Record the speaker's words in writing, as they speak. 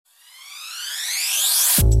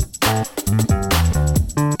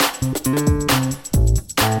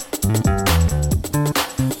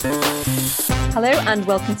and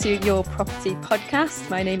welcome to Your Property Podcast.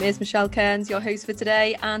 My name is Michelle Kearns, your host for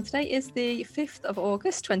today, and today is the 5th of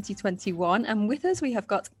August 2021, and with us we have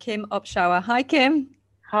got Kim Opshower. Hi Kim.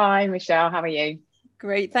 Hi Michelle, how are you?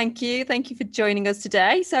 Great, thank you. Thank you for joining us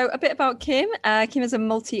today. So a bit about Kim. Kim is a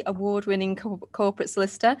multi-award-winning corporate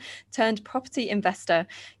solicitor turned property investor.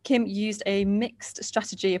 Kim used a mixed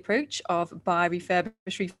strategy approach of buy,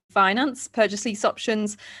 refurbish, refinance, purchase lease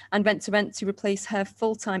options, and rent-to-rent to replace her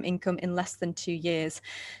full-time income in less than 2 years.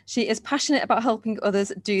 She is passionate about helping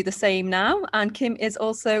others do the same now. And Kim is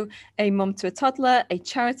also a mum to a toddler, a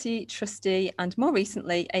charity trustee, and more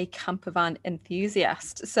recently, a campervan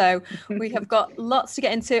enthusiast. So we have got lots to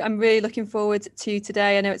get into. I'm really looking forward to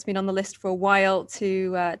today. I know it's been on the list for a while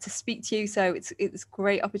to speak to you, so it's a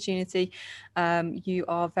great opportunity. You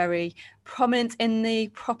are very prominent in the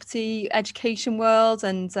property education world,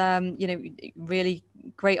 and really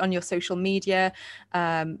great on your social media,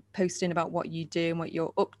 posting about what you do and what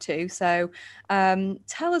you're up to. So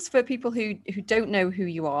tell us, for people who don't know who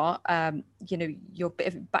you are, your bit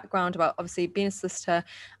of background about obviously being a solicitor,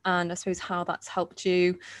 and I suppose how that's helped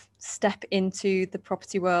you step into the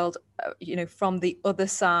property world, from the other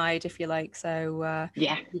side, if you like. So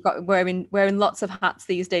you've got wearing lots of hats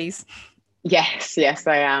these days. Yes,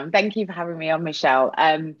 I am. Thank you for having me on, Michelle.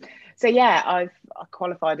 I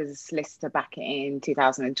qualified as a solicitor back in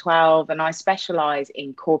 2012, and I specialise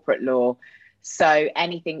in corporate law. So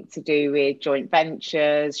anything to do with joint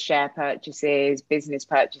ventures, share purchases, business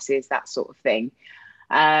purchases, that sort of thing.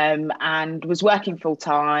 And was working full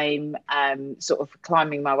time, sort of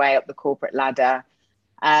climbing my way up the corporate ladder.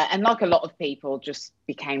 And like a lot of people, just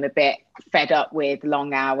became a bit fed up with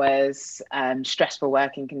long hours, stressful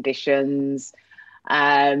working conditions,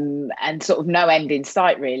 and sort of no end in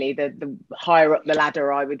sight, really. The higher up the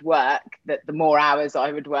ladder I would work, the more hours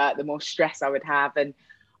I would work, the more stress I would have. And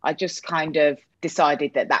I just kind of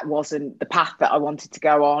decided that wasn't the path that I wanted to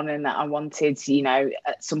go on, and that I wanted,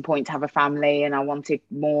 at some point to have a family, and I wanted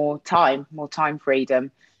more time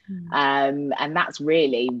freedom. And that's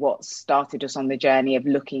really what started us on the journey of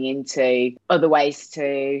looking into other ways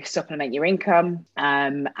to supplement your income,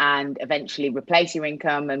 and eventually replace your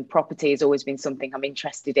income. And property has always been something I'm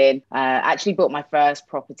interested in. Actually bought my first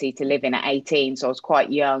property to live in at 18, so I was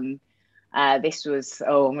quite young. This was,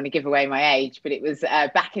 I'm going to give away my age, but it was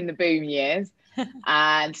back in the boom years.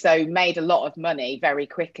 And so made a lot of money very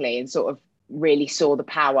quickly, and sort of really saw the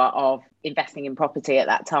power of investing in property at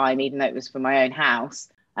that time, even though it was for my own house.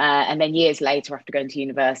 And then years later, after going to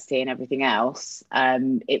university and everything else,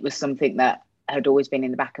 it was something that had always been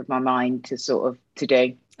in the back of my mind to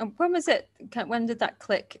do. And when did that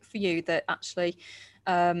click for you, that actually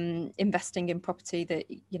investing in property, that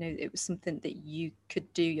it was something that you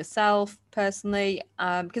could do yourself personally?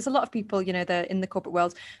 Because a lot of people, they're in the corporate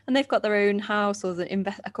world and they've got their own house, or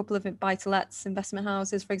a couple of buy-to-lets, investment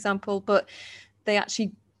houses, for example, but they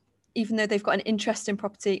actually, even though they've got an interest in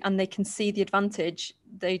property and they can see the advantage,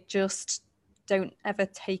 they just don't ever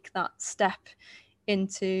take that step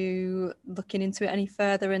into looking into it any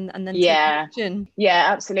further and then taking action. Yeah,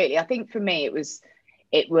 absolutely. I think for me, I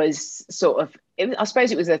suppose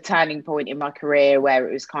it was a turning point in my career, where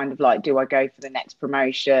it was kind of like, do I go for the next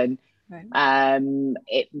promotion? Right.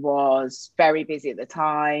 It was very busy at the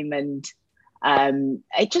time, and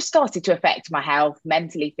it just started to affect my health,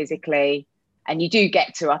 mentally, physically. And you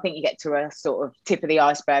get to a sort of tip of the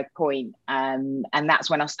iceberg point. And that's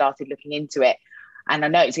when I started looking into it. And I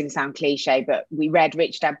know it's going to sound cliche, but we read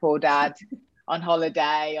Rich Dad, Poor Dad on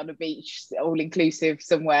holiday, on a beach, all inclusive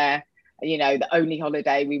somewhere, the only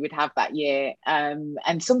holiday we would have that year. And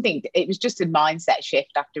it was just a mindset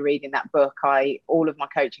shift after reading that book. All of my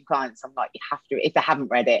coaching clients, I'm like, you have to, if they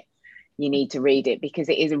haven't read it, you need to read it, because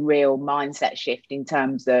it is a real mindset shift in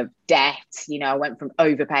terms of debt. I went from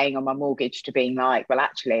overpaying on my mortgage to being like, well,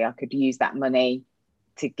 actually, I could use that money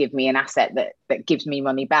to give me an asset that gives me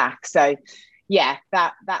money back. So yeah,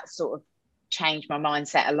 that sort of changed my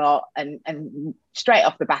mindset a lot. And straight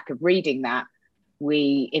off the back of reading that,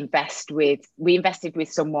 we invested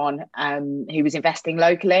with someone who was investing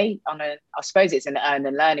locally on I suppose it's an earn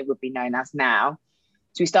and learn, it would be known as now.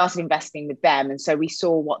 So we started investing with them. And so we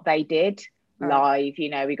saw what they did live,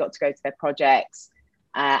 we got to go to their projects,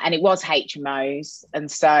 and it was HMOs.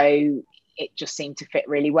 And so it just seemed to fit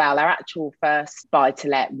really well. Our actual first buy to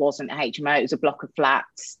let wasn't a HMO, it was a block of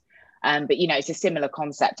flats. But, it's a similar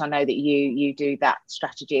concept. I know that you do that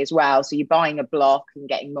strategy as well. So you're buying a block and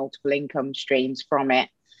getting multiple income streams from it.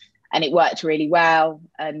 And it worked really well.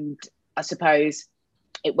 And I suppose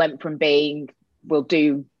it went from being, we'll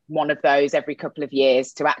do one of those every couple of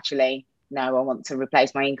years, to actually no, I want to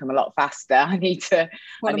replace my income a lot faster. I need to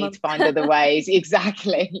find other ways.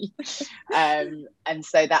 Exactly. And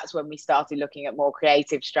so that's when we started looking at more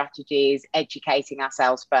creative strategies, educating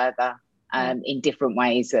ourselves further in different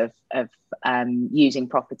ways of using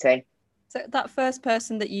property. So that first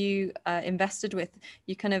person that you invested with,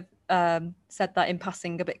 you kind of said that in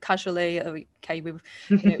passing a bit casually. Okay, we were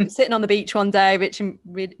sitting on the beach one day,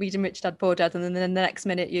 reading Rich Dad Poor Dad, and then the next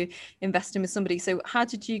minute you investing with somebody. So how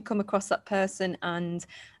did you come across that person and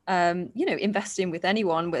investing with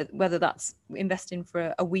anyone, whether that's investing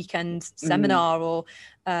for a weekend seminar or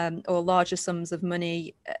larger sums of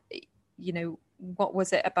money? What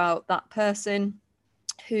was it about that person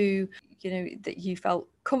who that you felt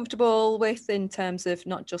comfortable with in terms of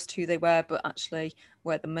not just who they were, but actually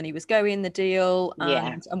where the money was going, the deal,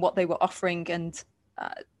 and what they were offering? And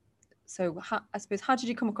so I suppose, how did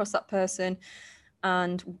you come across that person,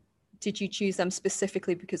 and did you choose them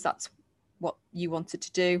specifically because that's what you wanted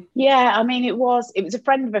to do? Yeah, I mean, it was a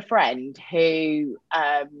friend of a friend who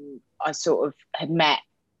I sort of had met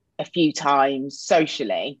a few times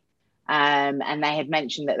socially. And they had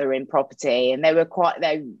mentioned that they were in property, and they were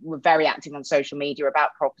very active on social media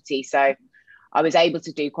about property. So I was able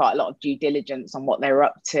to do quite a lot of due diligence on what they were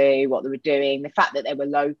up to, what they were doing. The fact that they were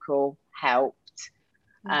local helped.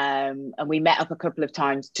 And we met up a couple of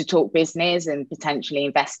times to talk business and potentially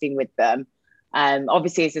investing with them.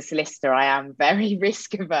 Obviously, as a solicitor, I am very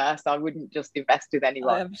risk averse. I wouldn't just invest with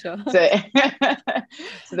anyone. I'm sure. So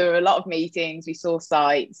there were a lot of meetings. We saw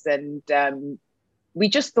sites, and we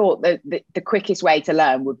just thought that the quickest way to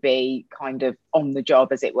learn would be kind of on the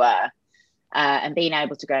job, as it were, and being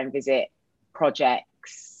able to go and visit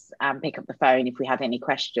projects and pick up the phone if we had any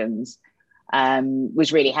questions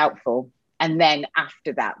was really helpful. And then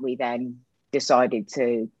after that, we then decided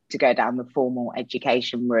to go down the formal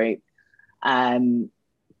education route,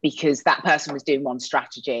 because that person was doing one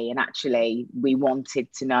strategy, and actually we wanted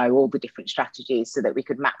to know all the different strategies so that we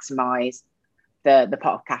could maximise the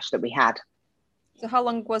pot of cash that we had. So how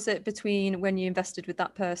long was it between when you invested with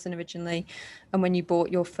that person originally and when you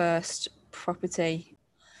bought your first property?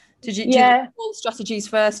 Did you do all strategies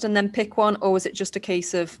first and then pick one, or was it just a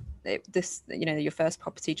case of your first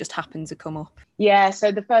property just happened to come up? Yeah,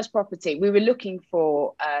 so the first property we were looking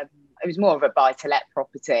for, it was more of a buy-to-let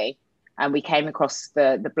property, and we came across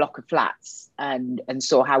the block of flats and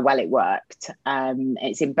saw how well it worked.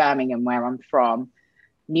 It's in Birmingham, where I'm from,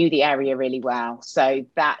 knew the area really well, so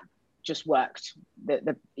that just worked.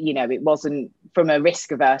 It wasn't, from a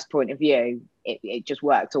risk averse point of view, it just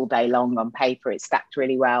worked all day long on paper. It stacked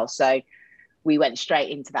really well, so we went straight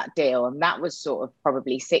into that deal, and that was sort of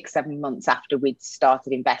probably 6-7 months after we'd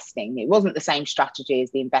started investing. It wasn't the same strategy as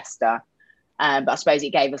the investor, but I suppose it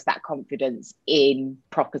gave us that confidence in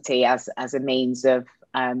property as a means of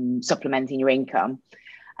supplementing your income.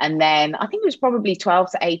 And then I think it was probably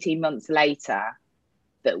 12 to 18 months later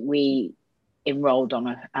that we enrolled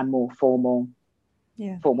on a more formal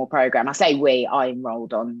program. I say I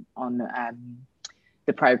enrolled on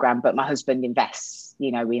the program, but my husband invests.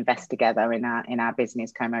 We invest together in our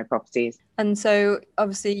business, Como Properties. And so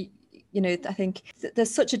obviously, I think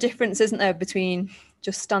there's such a difference, isn't there, between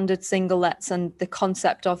just standard single lets and the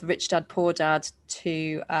concept of Rich Dad Poor Dad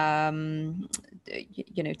to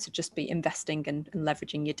to just be investing and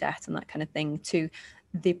leveraging your debt and that kind of thing, to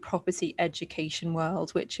the property education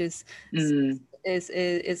world, which is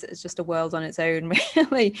just a world on its own,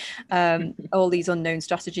 really. All these unknown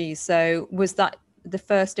strategies. So was that the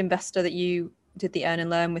first investor that you did the earn and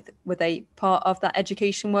learn with? Were they part of that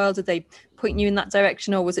education world? Did they point you in that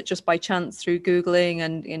direction, or was it just by chance through Googling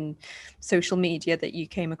and in social media that you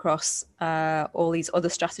came across all these other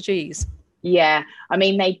strategies? Yeah, I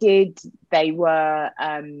mean, they were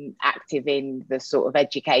active in the sort of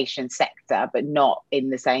education sector, but not in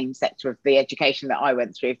the same sector of the education that I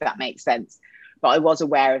went through, if that makes sense. But I was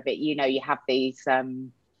aware of it. You have these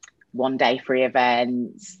 1-day free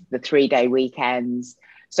events, the 3-day weekends.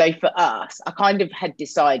 So for us, I kind of had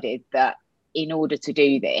decided that in order to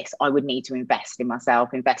do this, I would need to invest in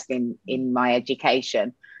myself, invest in my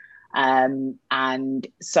education. And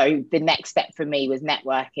so the next step for me was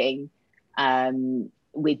networking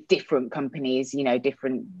with different companies,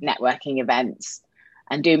 different networking events,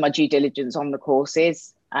 and doing my due diligence on the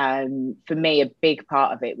courses. For me, a big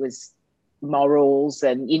part of it was morals.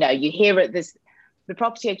 And, you hear it, the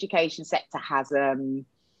property education sector has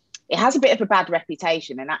it has a bit of a bad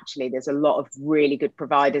reputation, and actually there's a lot of really good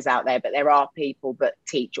providers out there, but there are people that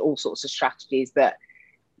teach all sorts of strategies that,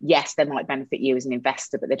 yes, they might benefit you as an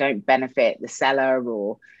investor, but they don't benefit the seller.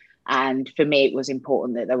 And for me, it was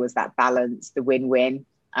important that there was that balance, the win-win.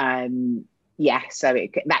 Yeah, so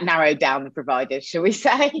that narrowed down the providers, shall we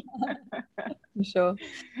say? I'm sure.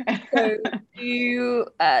 So you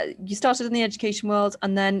started in the education world,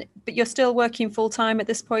 and then, but you're still working full time at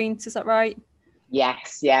this point, is that right?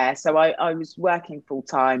 Yes, yeah. So I was working full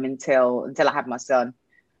time until I had my son.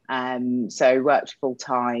 So worked full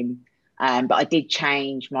time, but I did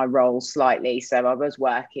change my role slightly. So I was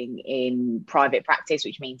working in private practice,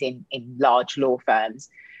 which means in large law firms,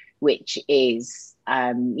 which is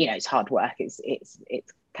it's hard work. It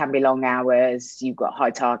can be long hours. You've got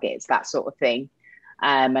high targets, that sort of thing.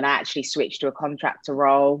 And I actually switched to a contractor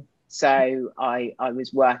role. So I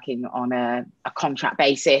was working on a contract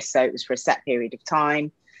basis. So it was for a set period of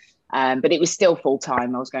time, but it was still full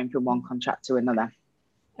time. I was going from one contract to another.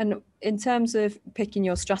 And in terms of picking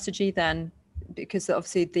your strategy then, because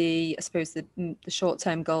obviously I suppose the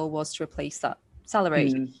short-term goal was to replace that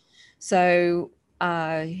salary. So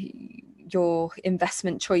your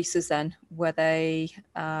investment choices then, were they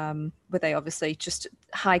obviously just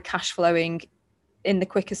high cash flowing in the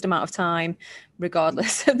quickest amount of time,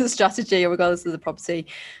 regardless of the strategy or regardless of the property?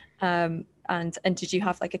 And did you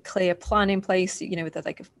have like a clear plan in place, with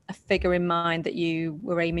like a figure in mind that you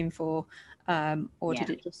were aiming for? Or did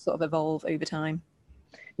it just sort of evolve over time?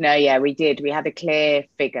 No, yeah, we did. We had a clear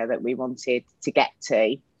figure that we wanted to get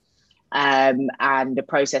to, and the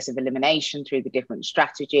process of elimination through the different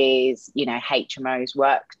strategies. HMOs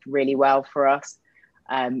worked really well for us.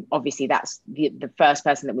 Obviously, that's the first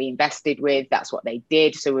person that we invested with. That's what they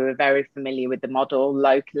did. So we were very familiar with the model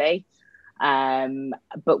locally.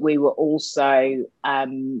 But we were also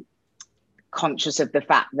conscious of the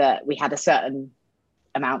fact that we had a certain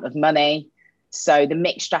amount of money. So the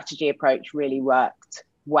mixed strategy approach really worked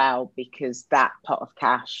well, because that pot of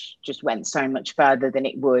cash just went so much further than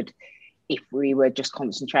it would if we were just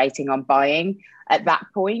concentrating on buying. At that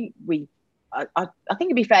point, I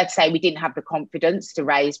think it'd be fair to say we didn't have the confidence to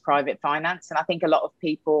raise private finance. And I think a lot of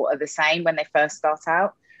people are the same when they first start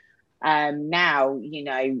out. Now,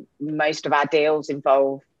 most of our deals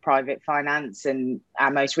involve private finance, and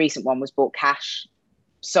our most recent one was bought cash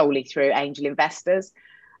solely through angel investors.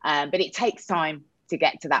 But it takes time to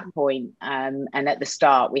get to that point. And at the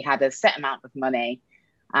start, we had a set amount of money.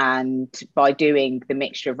 And by doing the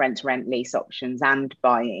mixture of rent-to-rent lease options and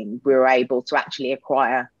buying, we were able to actually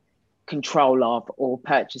acquire control of or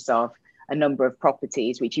purchase of a number of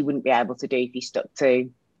properties, which you wouldn't be able to do if you stuck to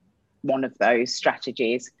one of those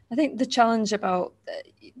strategies. I think the challenge about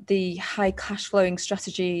the high cash flowing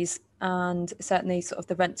strategies, and certainly sort of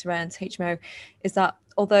the rent to rent HMO, is that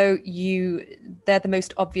although they're the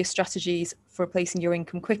most obvious strategies for replacing your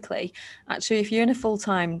income quickly, actually if you're in a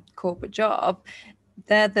full-time corporate job,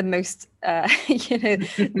 they're the most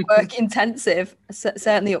work intensive,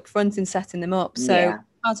 certainly up front in setting them up. So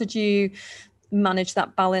how did you manage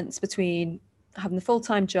that balance between having the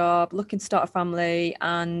full-time job, looking to start a family,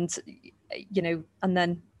 and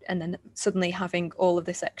then suddenly having all of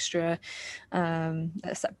this extra,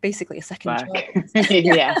 basically a second job?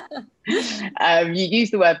 You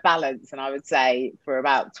use the word balance, and I would say for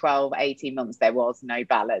about 12-18 months there was no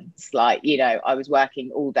balance. I was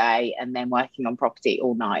working all day and then working on property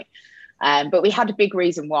all night. But we had a big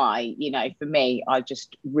reason why. For me, I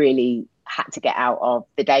just really had to get out of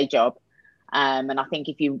the day job. And I think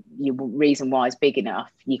if your reason why is big enough,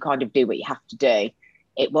 you kind of do what you have to do.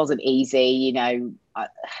 It wasn't easy,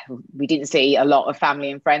 we didn't see a lot of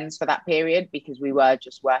family and friends for that period because we were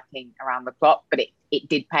just working around the clock, but it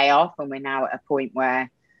did pay off. And we're now at a point where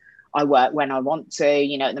I work when I want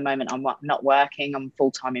to. At the moment I'm not working, I'm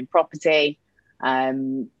full-time in property.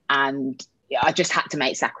 And I just had to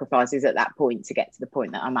make sacrifices at that point to get to the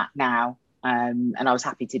point that I'm at now. And I was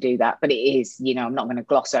happy to do that. But it is, I'm not going to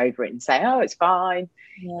gloss over it and say, oh, it's fine.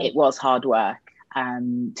 Yeah. It was hard work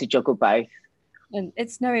to juggle both. And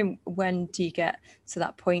it's knowing when do you get to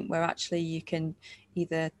that point where actually you can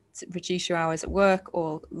either reduce your hours at work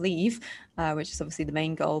or leave, which is obviously the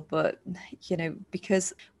main goal. But,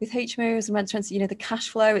 because with HMOs and rent-to-rents, the cash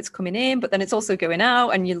flow, it's coming in, but then it's also going out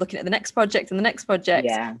and you're looking at the next project and the next project.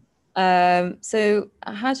 Yeah. So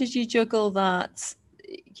how did you juggle that?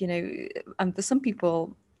 And for some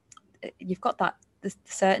people, you've got the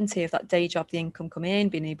certainty of that day job, the income coming in,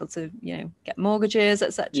 being able to, get mortgages,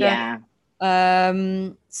 etc. Yeah.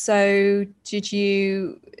 So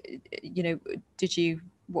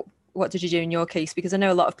what did you do in your case? Because I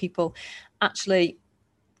know a lot of people actually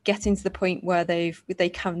getting to the point where they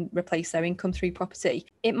can replace their income through property.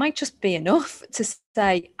 It might just be enough to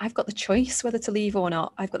say, I've got the choice whether to leave or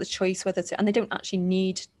not. I've got the choice whether to, and they don't actually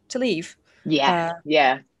need to leave. Yeah.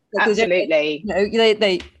 absolutely.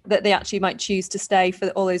 They actually might choose to stay for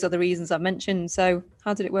all those other reasons I've mentioned. So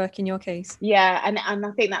how did it work in your case? Yeah, and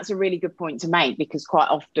I think that's a really good point to make, because quite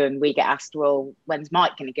often we get asked, well, when's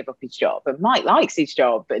Mike going to give up his job? And Mike likes his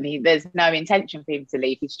job, and there's no intention for him to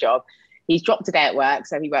leave his job. He's dropped a day at work,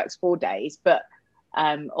 so he works 4 days. But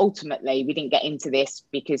ultimately, we didn't get into this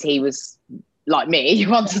because he was like me, he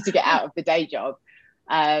wanted to get out of the day job.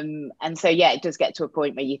 And so, yeah, it does get to a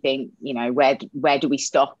point where you think, where do we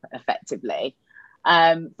stop effectively?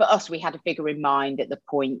 For us, we had a figure in mind at the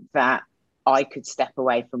point that I could step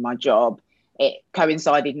away from my job. It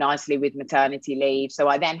coincided nicely with maternity leave. So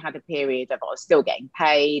I then had a period of, I was still getting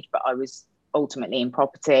paid, but I was ultimately in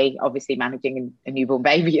property, obviously managing a newborn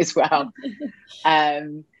baby as well.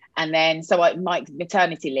 And then, my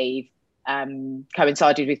maternity leave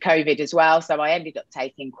coincided with COVID as well. So I ended up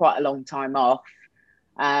taking quite a long time off.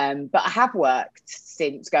 But I have worked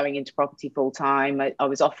since going into property full time. I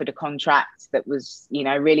was offered a contract that was,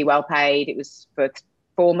 really well paid. It was for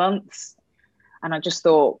 4 months. And I just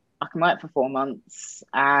thought, I can work for 4 months.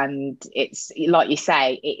 And it's like you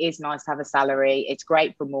say, it is nice to have a salary. It's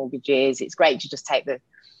great for mortgages. It's great to just take the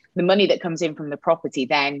money that comes in from the property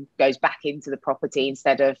then goes back into the property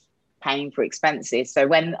instead of paying for expenses. So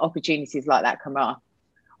when opportunities like that come up,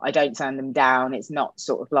 I don't turn them down. It's not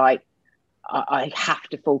sort of like I have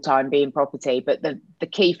to full time be in property. But the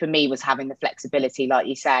key for me was having the flexibility. Like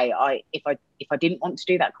you say, if I didn't want to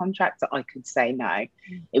do that contract, I could say no.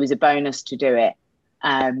 It was a bonus to do it.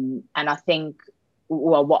 And I think,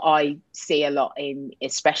 well, what I see a lot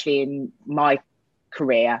especially in my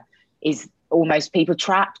career, is almost people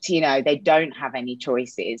trapped. They don't have any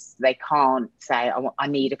choices. They can't say, I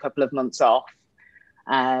need a couple of months off.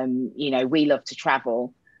 We love to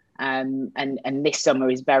travel. And this summer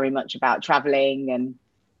is very much about traveling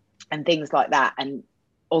and things like that. And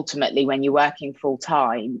ultimately, when you're working full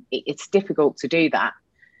time, it's difficult to do that.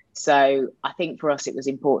 So I think for us, it was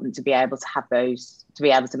important to be able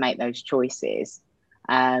to make those choices.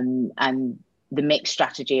 And the mixed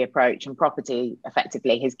strategy approach and property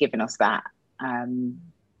effectively has given us that.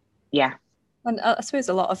 Yeah. And I suppose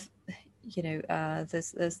a lot of,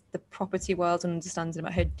 there's the property world and understanding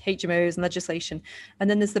about HMOs and legislation, and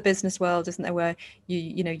then there's the business world, isn't there, where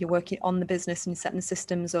you're working on the business and setting the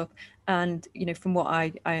systems up. And from what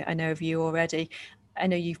I know of you already, I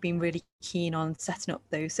know you've been really keen on setting up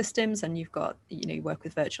those systems, and you've got you work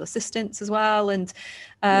with virtual assistants as well, and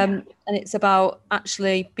it's about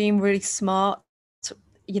actually being really smart,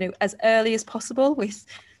 as early as possible with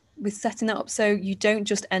setting that up, so you don't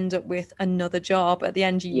just end up with another job at the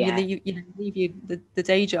end. You leave the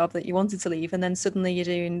day job that you wanted to leave, and then suddenly you're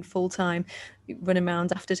doing full-time running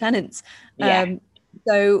around after tenants.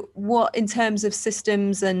 So what, in terms of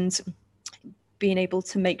systems and being able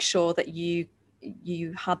to make sure that you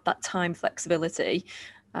had that time flexibility,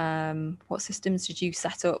 what systems did you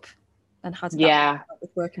set up, and how did that work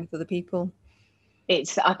with working with other people?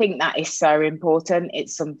 I think that is so important.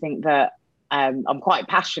 It's something that I'm quite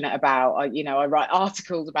passionate about. I write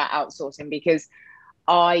articles about outsourcing because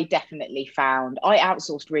I definitely found I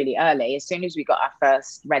outsourced really early. As soon as we got our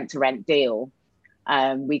first rent-to-rent deal,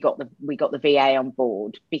 we got the VA on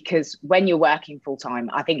board, because when you're working full time,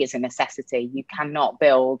 I think it's a necessity. You cannot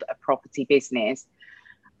build a property business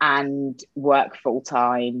and work full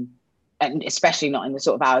time, and especially not in the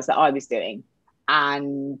sort of hours that I was doing,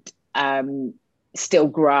 and still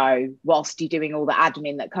grow whilst you're doing all the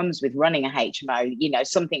admin that comes with running a HMO.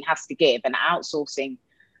 Something has to give, and outsourcing,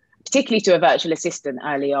 particularly to a virtual assistant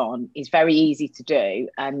early on, is very easy to do,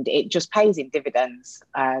 and it just pays in dividends.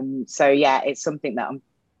 So yeah, it's something that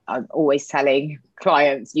I'm always telling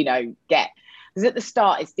clients, get, because at the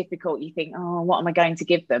start it's difficult. You think, oh, what am I going to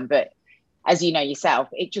give them? But as you know yourself,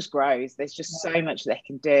 it just grows. There's just so much they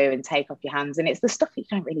can do and take off your hands, and it's the stuff that you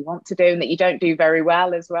don't really want to do and that you don't do very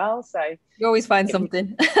well as well. So you always find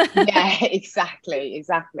something. Yeah, exactly.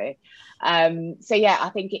 So yeah, I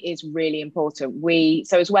think it is really important.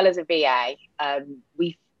 So as well as a VA,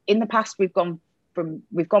 in the past we've gone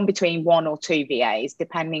between 1 or 2 VAs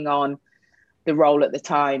depending on the role at the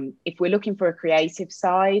time. If we're looking for a creative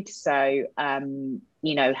side, so helping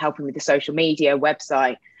with the social media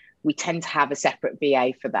website, we tend to have a separate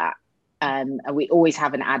VA for that. And we always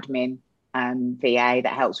have an admin VA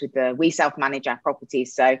that helps with we self-manage our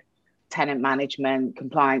properties. So tenant management,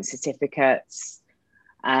 compliance certificates,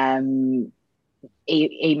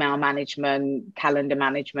 email management, calendar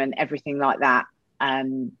management, everything like that.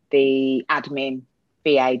 The admin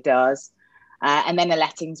VA does. And then a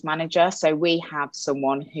lettings manager. So we have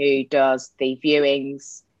someone who does the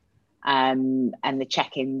viewings and the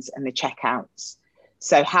check-ins and the check-outs.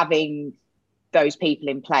 So having those people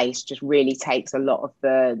in place just really takes a lot of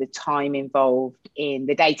the time involved in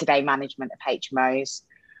the day-to-day management of HMOs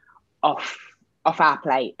off our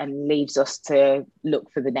plate, and leaves us to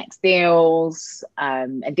look for the next deals,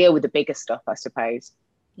 and deal with the bigger stuff, I suppose.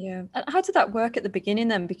 Yeah. And how did that work at the beginning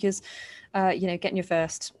then? Because, getting your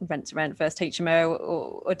first rent-to-rent, first HMO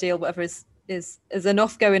or deal, whatever is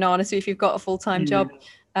enough going on, so if you've got a full-time job,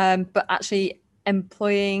 but actually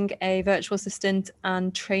employing a virtual assistant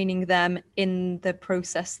and training them in the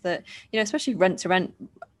process that, especially rent-to-rent,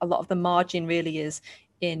 a lot of the margin really is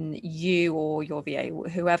in you or your VA,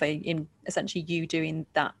 whoever, in essentially you doing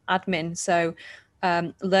that admin. So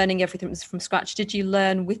learning everything from scratch. Did you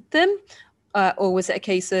learn with them? Or was it a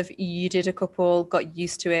case of you did a couple, got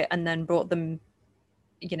used to it, and then brought them,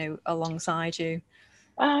 alongside you?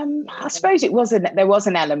 I suppose there was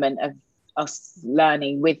an element of us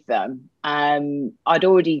learning with them. I'd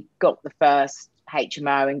already got the first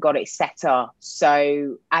HMO and got it set up.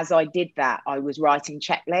 So as I did that, I was writing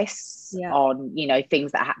checklists on,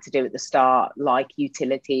 things that I had to do at the start, like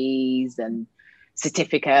utilities and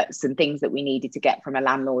certificates and things that we needed to get from a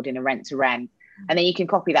landlord in a rent-to-rent. And then you can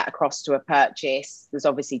copy that across to a purchase. There's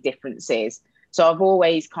obviously differences. So I've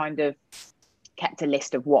always kind of kept a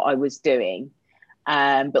list of what I was doing.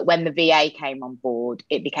 But when the VA came on board,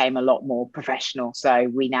 it became a lot more professional.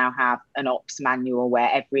 So we now have an ops manual where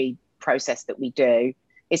every process that we do,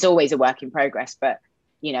 it's always a work in progress, but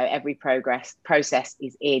every process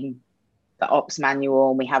is in the ops manual.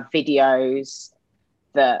 And we have videos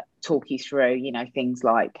that talk you through, things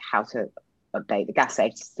like how to update the gas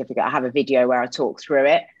safety certificate. I have a video where I talk through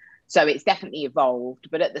it. So it's definitely evolved,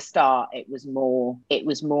 but at the start it was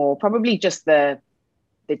more probably just the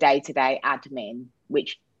day-to-day admin,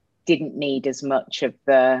 which didn't need as much of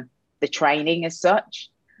the training as such.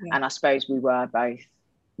 And I suppose we were both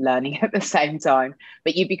learning at the same time,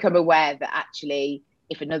 but you become aware that actually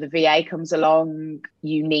if another VA comes along,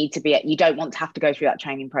 you don't want to have to go through that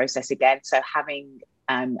training process again. So having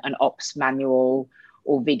an ops manual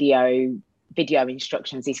or video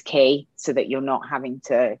instructions is key, so that you're not having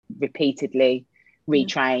to repeatedly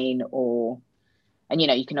retrain and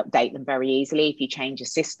you can update them very easily. If you change a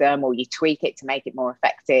system or you tweak it to make it more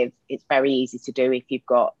effective, it's very easy to do if you've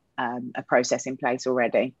got a process in place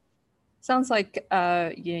already. Sounds like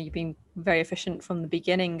you've been very efficient from the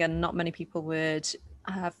beginning, and not many people would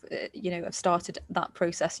have started that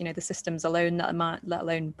process, the systems alone, let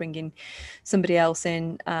alone bringing somebody else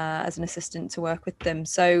in as an assistant to work with them.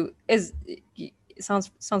 So it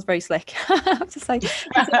sounds very slick. I have to say.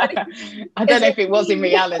 I don't know if it was in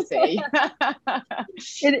reality.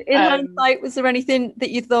 in hindsight, was there anything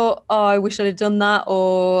that you thought, oh, I wish I'd have done that,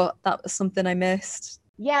 or that was something I missed?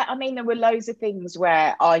 Yeah, I mean, there were loads of things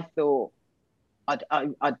where I thought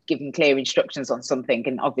I'd given clear instructions on something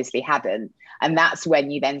and obviously hadn't. And that's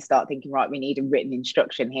when you then start thinking, right, we need a written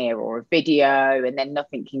instruction here or a video, and then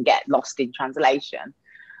nothing can get lost in translation.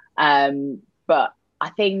 But I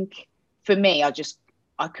think for me,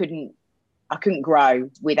 I couldn't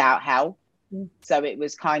grow without help. So it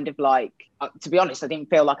was kind of like, to be honest, I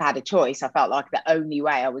didn't feel like I had a choice. I felt like the only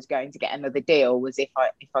way I was going to get another deal was if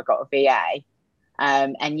I got a VA.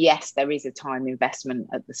 And yes, there is a time investment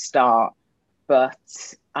at the start, but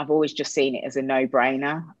I've always just seen it as a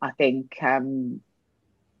no-brainer. I think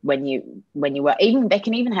when you work, even they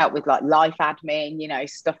can even help with like life admin,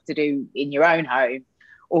 stuff to do in your own home,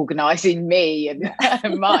 organising me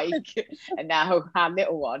and Mike and now our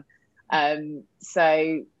little one.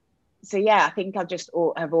 So yeah, I think I just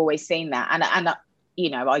have always seen that, and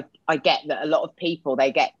I get that a lot of people,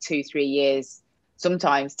 they get 2-3 years,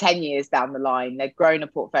 sometimes 10 years down the line, they've grown a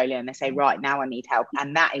portfolio and they say, right, now I need help.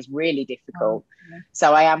 And that is really difficult.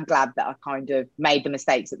 So I am glad that I kind of made the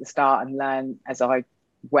mistakes at the start and learned as I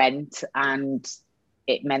went. And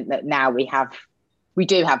it meant that now we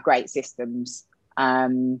do have great systems.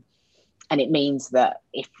 And it means that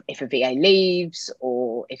if a VA leaves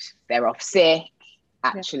or if they're off sick,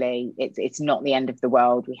 actually it's not the end of the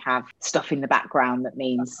world. We have stuff in the background that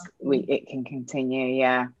means it can continue.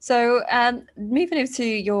 So moving over to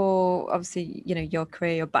your, obviously, your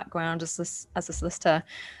career, your background as a solicitor,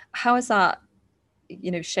 how has that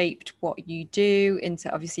shaped what you do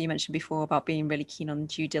into, obviously you mentioned before about being really keen on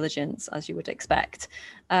due diligence, as you would expect,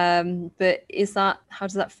 but how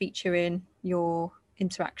does that feature in your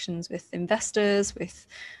interactions with investors, with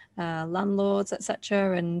landlords,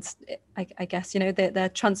 etc.? And I guess they're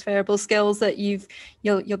transferable skills that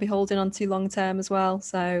you'll be holding on to long term as well.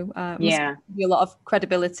 So be a lot of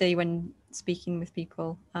credibility when speaking with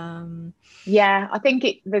people. Yeah, I think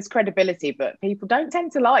there's credibility, but people don't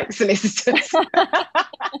tend to like solicitors.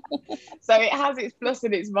 So it has its plus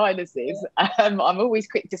and its minuses. I'm always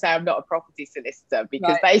quick to say I'm not a property solicitor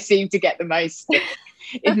because they seem to get the most stick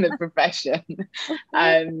in the profession.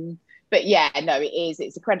 But yeah, no,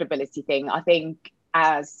 it's a credibility thing. I think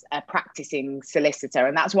as a practicing solicitor,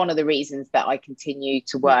 and that's one of the reasons that I continue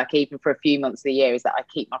to work even for a few months of the year, is that I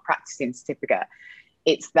keep my practicing certificate.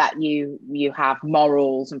 It's that you have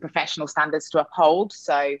morals and professional standards to uphold.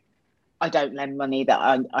 So I don't lend money that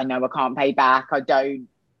I know I can't pay back. I don't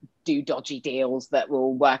do dodgy deals that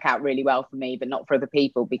will work out really well for me but not for other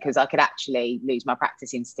people, because I could actually lose my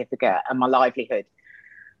practicing certificate and my livelihood.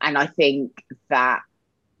 And I think that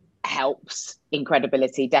helps in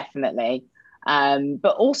credibility, definitely.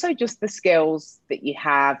 But also just the skills that you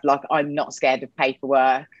have. Like, I'm not scared of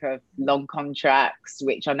paperwork, of long contracts,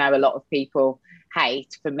 which I know a lot of people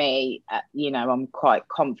hate. For me, I'm quite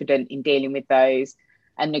confident in dealing with those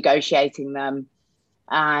and negotiating them.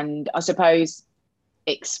 And I suppose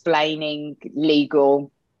explaining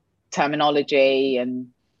legal terminology and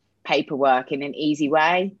paperwork in an easy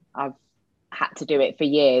way. I've had to do it for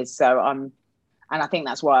years. And I think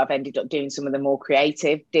that's why I've ended up doing some of the more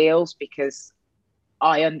creative deals, because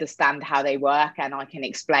I understand how they work and I can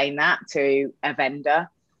explain that to a vendor,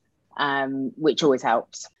 which always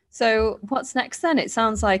helps. So what's next then? It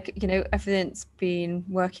sounds like, everything's been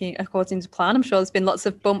working according to plan. I'm sure there's been lots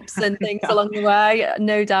of bumps and things along the way,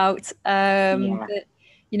 no doubt. But,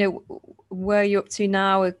 where are you up to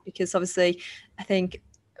now? Because obviously, I think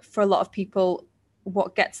for a lot of people,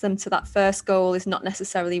 what gets them to that first goal is not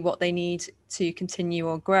necessarily what they need to continue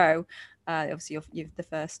or grow. Obviously, the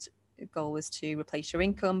first goal is to replace your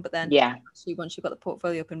income, but then actually once you've got the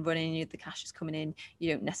portfolio up and running, the cash is coming in,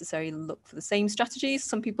 you don't necessarily look for the same strategies.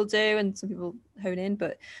 Some people do and some people hone in,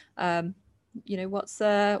 but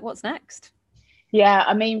what's next? Yeah,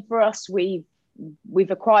 I mean, for us, we've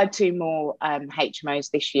acquired 2 more HMOs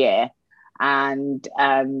this year, and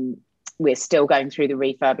we're still going through the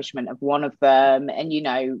refurbishment of one of them. And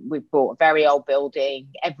we've bought a very old building.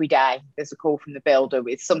 Every day there's a call from the builder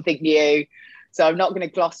with something new. So I'm not going to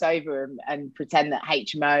gloss over and pretend that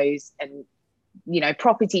HMOs and,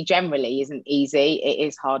 property generally isn't easy. It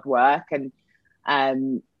is hard work. And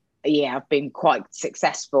I've been quite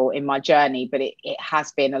successful in my journey, but it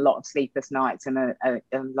has been a lot of sleepless nights and a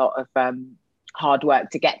lot of hard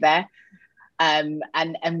work to get there. And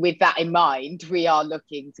with that in mind, we are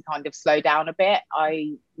looking to kind of slow down a bit.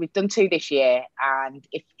 We've done 2 this year, and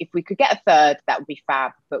if we could get a third, that would be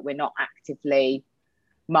fab, but we're not actively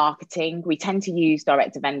marketing. We tend to use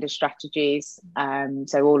direct to vendor strategies.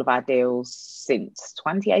 So all of our deals since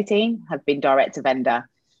 2018 have been direct to vendor.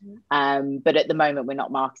 But at the moment we're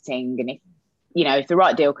not marketing, and if the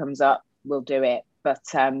right deal comes up, we'll do it. But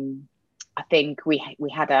I think we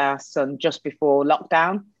had our son just before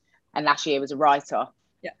lockdown, and last year was a write-off.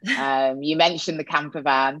 You mentioned the camper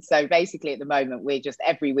van. So basically at the moment we're just,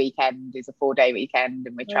 every weekend is a 4-day weekend,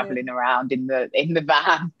 and we're traveling around in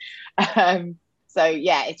the van. So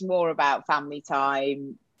yeah, it's more about family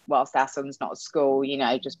time whilst our son's not at school,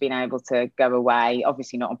 just being able to go away.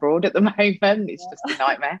 Obviously not abroad at the moment, it's just a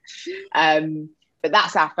nightmare. But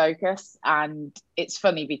that's our focus. And it's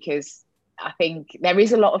funny because I think there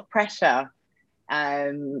is a lot of pressure,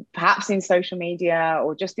 perhaps in social media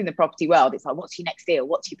or just in the property world. It's like, what's your next deal?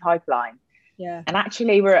 What's your pipeline? Yeah. And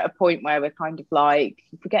actually we're at a point where we're kind of like,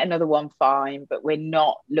 if we get another one, fine, but we're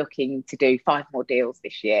not looking to do 5 more deals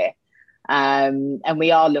this year. And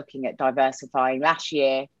we are looking at diversifying. Last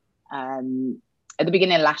year, at the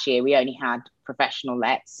beginning of last year, we only had professional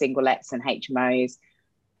lets, single lets and HMOs.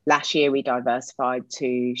 Last year, we diversified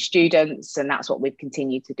to students, and that's what we've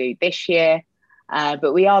continued to do this year.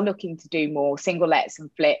 But we are looking to do more single lets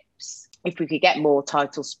and flips. If we could get more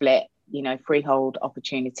title split, freehold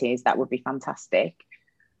opportunities, that would be fantastic.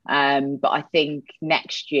 But I think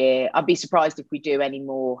next year, I'd be surprised if we do any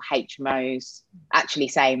more HMOs. Actually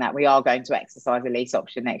saying that, we are going to exercise a lease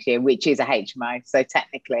option next year, which is a HMO. So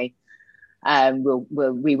technically,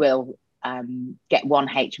 we will get 1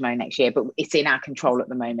 HMO next year, but it's in our control at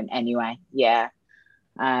the moment anyway. Yeah.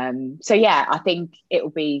 So yeah, I think it will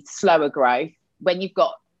be slower growth. When you've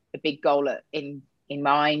got a big goal in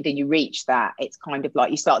mind and you reach that, it's kind of like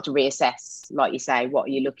you start to reassess, like you say, what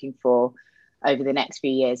are you looking for over the next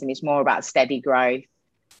few years, and it's more about steady growth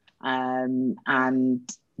and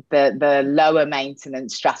the lower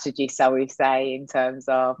maintenance strategy, so we say, in terms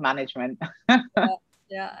of management. I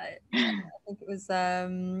think it was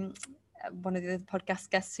one of the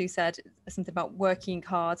podcast guests who said something about working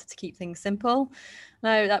hard to keep things simple.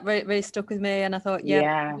 No, that really stuck with me, and I thought,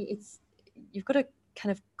 it's you've got to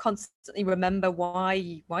kind of constantly remember why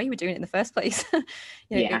you were doing it in the first place.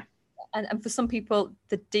 Yeah. And for some people,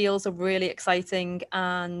 the deals are really exciting,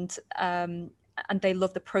 and they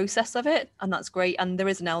love the process of it, and that's great. And there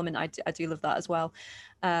is an element I do love that as well.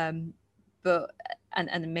 But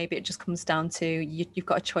maybe it just comes down to you've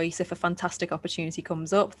got a choice. If a fantastic opportunity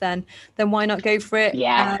comes up, then why not go for it?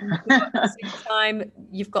 Yeah. But at the same time,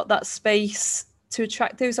 you've got that space to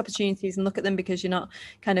attract those opportunities and look at them, because you're not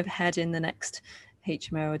kind of heading the next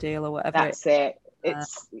HMO deal or whatever. That's it.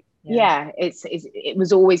 It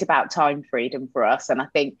was always about time freedom for us, and I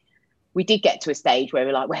think we did get to a stage where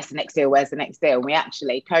we're like, where's the next deal? Where's the next deal? And we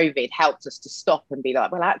actually, COVID helped us to stop and be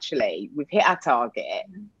like, well, actually, we've hit our target.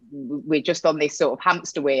 We're just on this sort of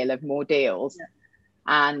hamster wheel of more deals.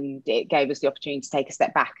 Yeah. And it gave us the opportunity to take a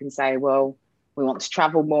step back and say, well, we want to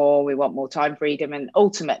travel more. We want more time freedom. And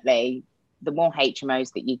ultimately, the more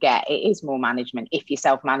HMOs that you get, it is more management if you're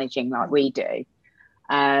self-managing like we do.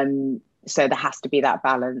 So there has to be that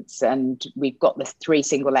balance. And we've got the 3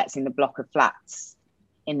 single lets in the block of flats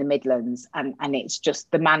in the Midlands, and it's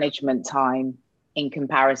just the management time in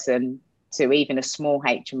comparison to even a small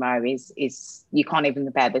HMO is you can't even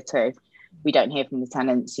compare the two. We don't hear from the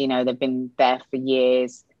tenants, they've been there for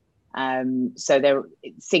years. So they're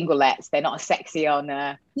single lets, they're not as sexy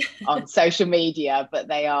on social media, but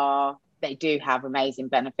they do have amazing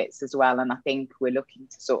benefits as well. And I think we're looking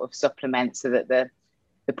to sort of supplement so that the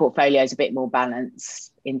portfolio is a bit more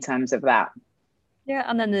balanced in terms of that. Yeah,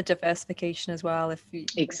 and then the diversification as well.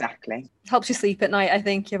 Exactly. It helps you sleep at night. I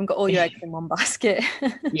think you haven't got all your eggs in one basket.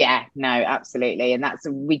 Yeah, no, absolutely. And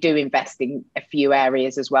we do invest in a few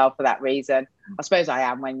areas as well for that reason. I suppose I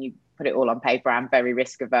am, when you put it all on paper, I'm very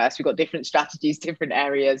risk averse. We've got different strategies, different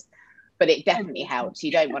areas, but it definitely helps.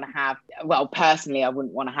 You don't want to have, well, personally, I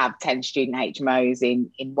wouldn't want to have 10 student HMOs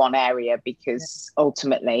in one area, because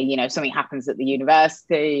ultimately, something happens at the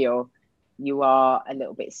university or you are a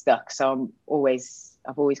little bit stuck. So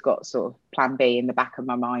I've always got sort of plan B in the back of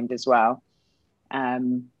my mind as well. But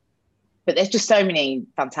there's just so many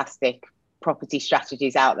fantastic property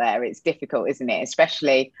strategies out there. It's difficult, isn't it?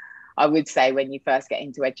 Especially, I would say, when you first get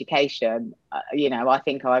into education. I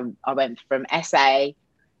think I went from SA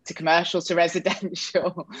to commercial to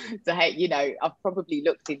residential to, I've probably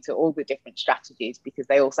looked into all the different strategies because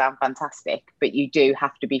they all sound fantastic, but you do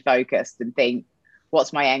have to be focused and think,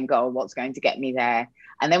 what's my end goal? What's going to get me there?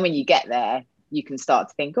 And then when you get there, you can start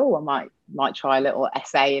to think, oh, I might try a little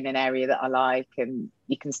SA in an area that I like, and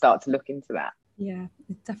you can start to look into that. Yeah,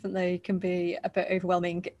 it definitely can be a bit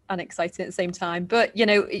overwhelming and exciting at the same time. But,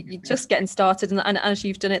 you're just getting started. And as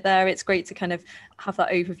you've done it there, it's great to kind of have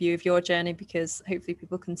that overview of your journey, because hopefully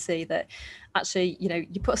people can see that actually,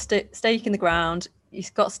 you put a stake in the ground, you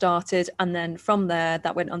got started, and then from there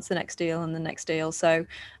that went on to the next deal and the next deal. So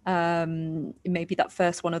maybe that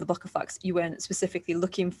first one of the block of flats you weren't specifically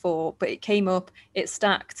looking for, but it came up, it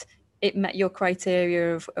stacked, it met your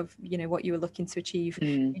criteria of what you were looking to achieve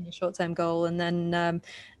in your short-term goal, and then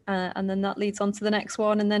that leads on to the next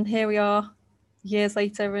one, and then here we are years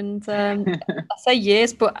later. And I say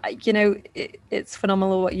years, but it's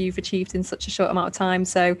phenomenal what you've achieved in such a short amount of time.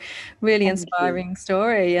 So really inspiring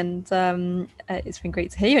story, and it's been great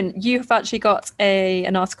to hear. And you've actually got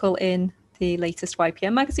an article in the latest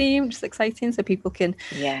YPM magazine, which is exciting, so people can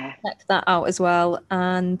check that out as well.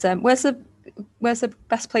 And where's the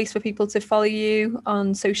best place for people to follow you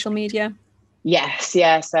on social media? Yes,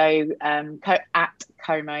 yeah. So at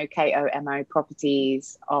Como, KOMO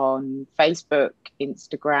Properties on Facebook,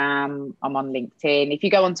 Instagram. I'm on LinkedIn. If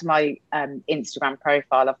you go onto my Instagram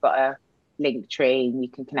profile, I've got a link tree, and you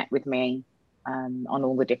can connect with me on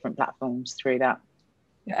all the different platforms through that.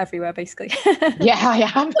 You're everywhere, basically. Yeah, I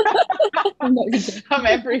am. I'm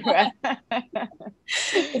everywhere.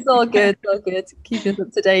 It's all good. It's all good. Keep us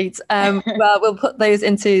up to date. Well, we'll put those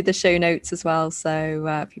into the show notes as well,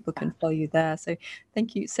 so people can follow you there. So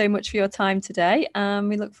thank you so much for your time today.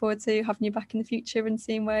 We look forward to having you back in the future and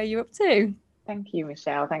seeing where you're up to. Thank you,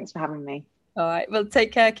 Michelle. Thanks for having me. All right. Well,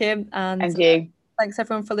 take care, Kim. And you. Thanks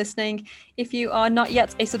everyone for listening. If you are not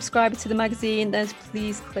yet a subscriber to the magazine, then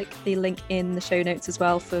please click the link in the show notes as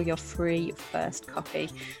well for your free first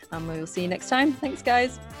copy. And we will see you next time. Thanks,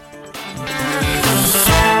 guys.